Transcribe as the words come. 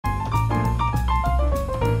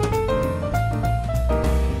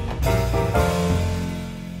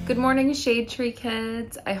Good morning, Shadetree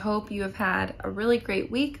kids. I hope you have had a really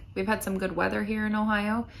great week. We've had some good weather here in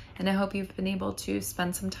Ohio, and I hope you've been able to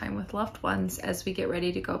spend some time with loved ones as we get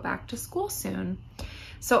ready to go back to school soon.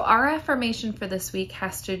 So our affirmation for this week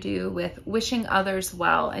has to do with wishing others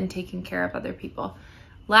well and taking care of other people.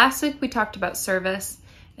 Last week we talked about service,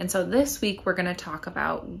 and so this week we're going to talk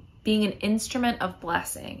about being an instrument of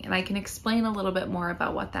blessing, and I can explain a little bit more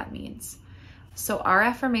about what that means. So our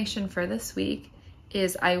affirmation for this week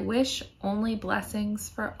is I wish only blessings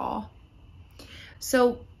for all.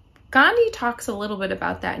 So Gandhi talks a little bit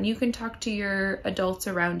about that, and you can talk to your adults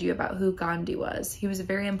around you about who Gandhi was. He was a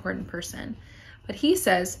very important person. But he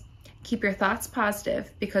says, keep your thoughts positive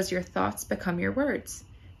because your thoughts become your words.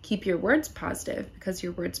 Keep your words positive because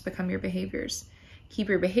your words become your behaviors. Keep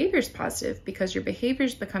your behaviors positive because your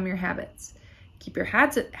behaviors become your habits. Keep your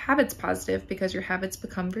habits positive because your habits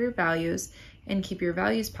become your values, and keep your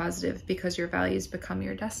values positive because your values become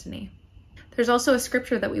your destiny. There's also a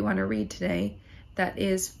scripture that we want to read today that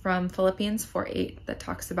is from Philippians 4:8 that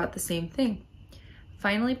talks about the same thing.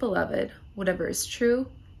 Finally, beloved, whatever is true,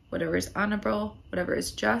 whatever is honorable, whatever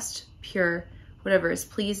is just, pure, whatever is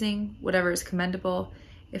pleasing, whatever is commendable,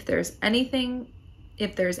 if there's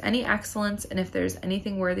any excellence, and if there's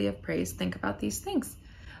anything worthy of praise, think about these things.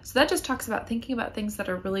 So that just talks about thinking about things that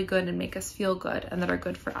are really good and make us feel good and that are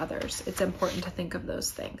good for others. It's important to think of those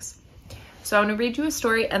things. So I'm going to read you a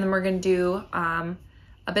story, and then we're going to do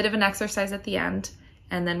a bit of an exercise at the end,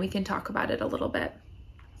 and then we can talk about it a little bit.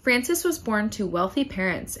 Francis was born to wealthy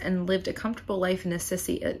parents and lived a comfortable life in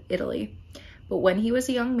Assisi, Italy. But when he was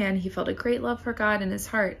a young man, he felt a great love for God in his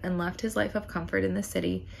heart and left his life of comfort in the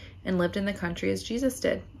city and lived in the country as Jesus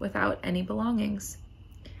did, without any belongings.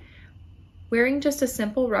 Wearing just a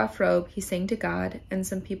simple rough robe, he sang to God, and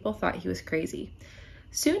some people thought he was crazy.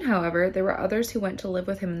 Soon, however, there were others who went to live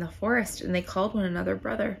with him in the forest, and they called one another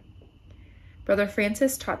brother. Brother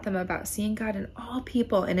Francis taught them about seeing God in all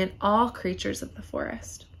people and in all creatures of the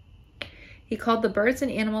forest. He called the birds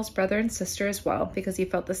and animals brother and sister as well, because he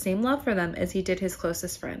felt the same love for them as he did his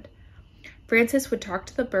closest friend. Francis would talk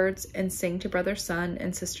to the birds and sing to Brother Sun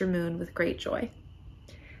and Sister Moon with great joy.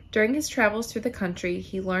 During his travels through the country,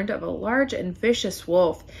 he learned of a large and vicious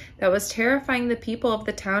wolf that was terrifying the people of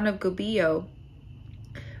the town of Gubbio.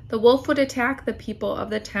 The wolf would attack the people of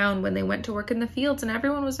the town when they went to work in the fields, and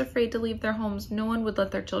everyone was afraid to leave their homes. No one would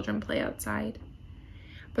let their children play outside.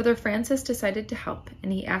 Brother Francis decided to help,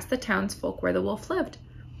 and he asked the townsfolk where the wolf lived.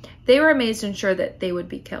 They were amazed and sure that they would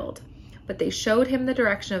be killed, but they showed him the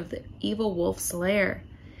direction of the evil wolf's lair.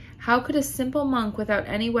 How could a simple monk without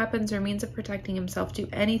any weapons or means of protecting himself do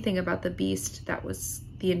anything about the beast that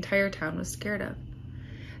the entire town was scared of?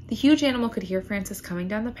 The huge animal could hear Francis coming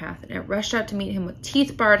down the path, and it rushed out to meet him with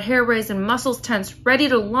teeth bared, hair raised, and muscles tense, ready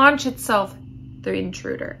to launch itself the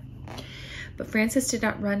intruder. But Francis did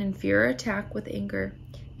not run in fear or attack with anger.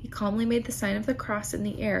 He calmly made the sign of the cross in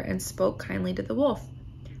the air and spoke kindly to the wolf.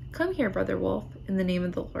 "Come here, Brother Wolf, in the name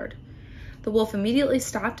of the Lord." The wolf immediately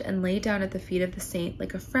stopped and lay down at the feet of the saint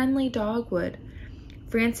like a friendly dog would.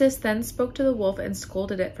 Francis then spoke to the wolf and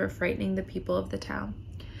scolded it for frightening the people of the town.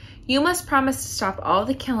 "You must promise to stop all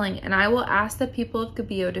the killing, and I will ask the people of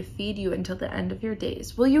Gubbio to feed you until the end of your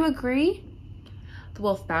days. Will you agree?" The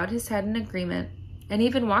wolf bowed his head in agreement and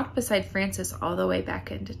even walked beside Francis all the way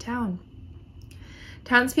back into town.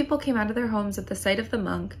 Townspeople came out of their homes at the sight of the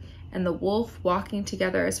monk and the wolf walking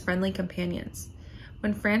together as friendly companions.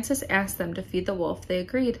 When Francis asked them to feed the wolf, they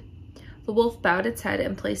agreed. The wolf bowed its head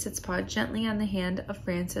and placed its paw gently on the hand of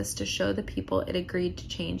Francis to show the people it agreed to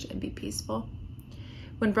change and be peaceful.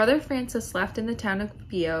 When Brother Francis left in the town of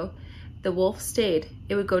Gubbio, the wolf stayed.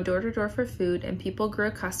 It would go door to door for food, and people grew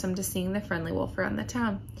accustomed to seeing the friendly wolf around the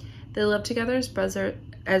town. They lived together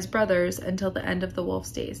as brothers until the end of the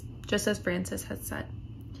wolf's days, just as Francis had said.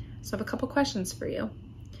 So I have a couple questions for you.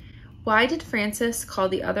 Why did Francis call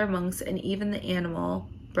the other monks and even the animal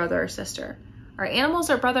brother or sister? Are animals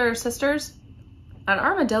our brother or sisters? An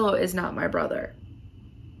armadillo is not my brother.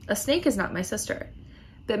 A snake is not my sister.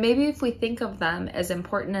 But maybe if we think of them as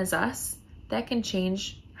important as us, that can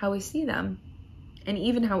change how we see them and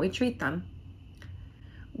even how we treat them.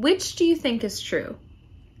 Which do you think is true?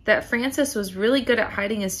 That Francis was really good at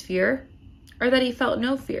hiding his fear, or that he felt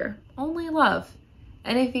no fear, only love?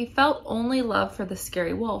 And if he felt only love for the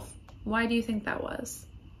scary wolf, why do you think that was?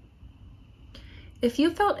 If you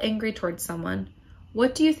felt angry towards someone,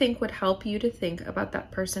 what do you think would help you to think about that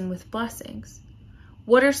person with blessings?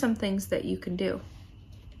 What are some things that you can do?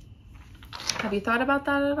 Have you thought about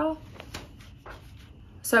that at all?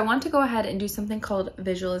 So I want to go ahead and do something called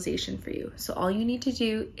visualization for you. So all you need to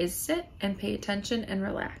do is sit and pay attention and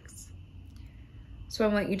relax. So I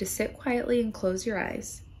want you to sit quietly and close your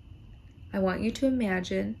eyes. I want you to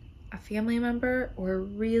imagine a family member or a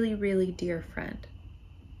really, really dear friend.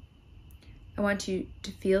 I want you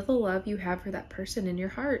to feel the love you have for that person in your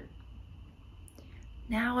heart.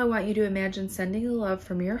 Now I want you to imagine sending the love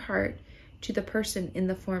from your heart to the person in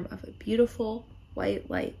the form of a beautiful white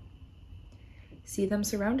light. See them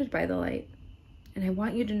surrounded by the light, and I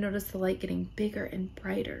want you to notice the light getting bigger and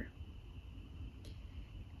brighter.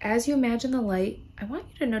 As you imagine the light, I want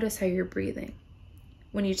you to notice how you're breathing.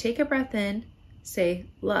 When you take a breath in, say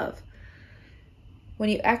love. When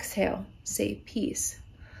you exhale, say peace.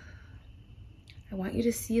 I want you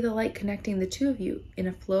to see the light connecting the two of you in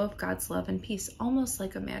a flow of God's love and peace, almost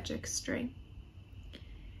like a magic string.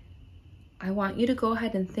 I want you to go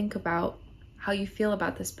ahead and think about how you feel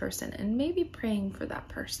about this person and maybe praying for that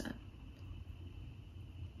person.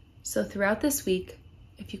 So throughout this week,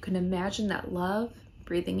 if you can imagine that love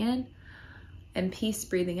breathing in and peace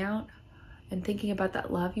breathing out and thinking about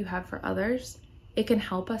that love you have for others, it can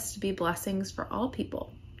help us to be blessings for all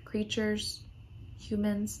people, creatures,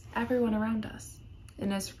 humans, everyone around us.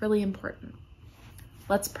 And it's really important.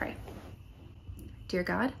 Let's pray. Dear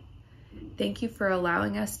God, thank you for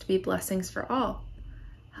allowing us to be blessings for all.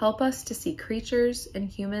 Help us to see creatures and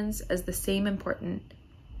humans as the same important,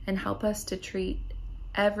 and help us to treat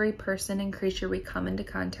every person and creature we come into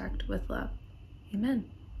contact with love. Amen.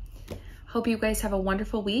 Hope you guys have a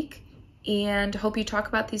wonderful week, and hope you talk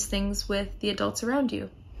about these things with the adults around you.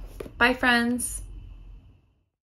 Bye, friends.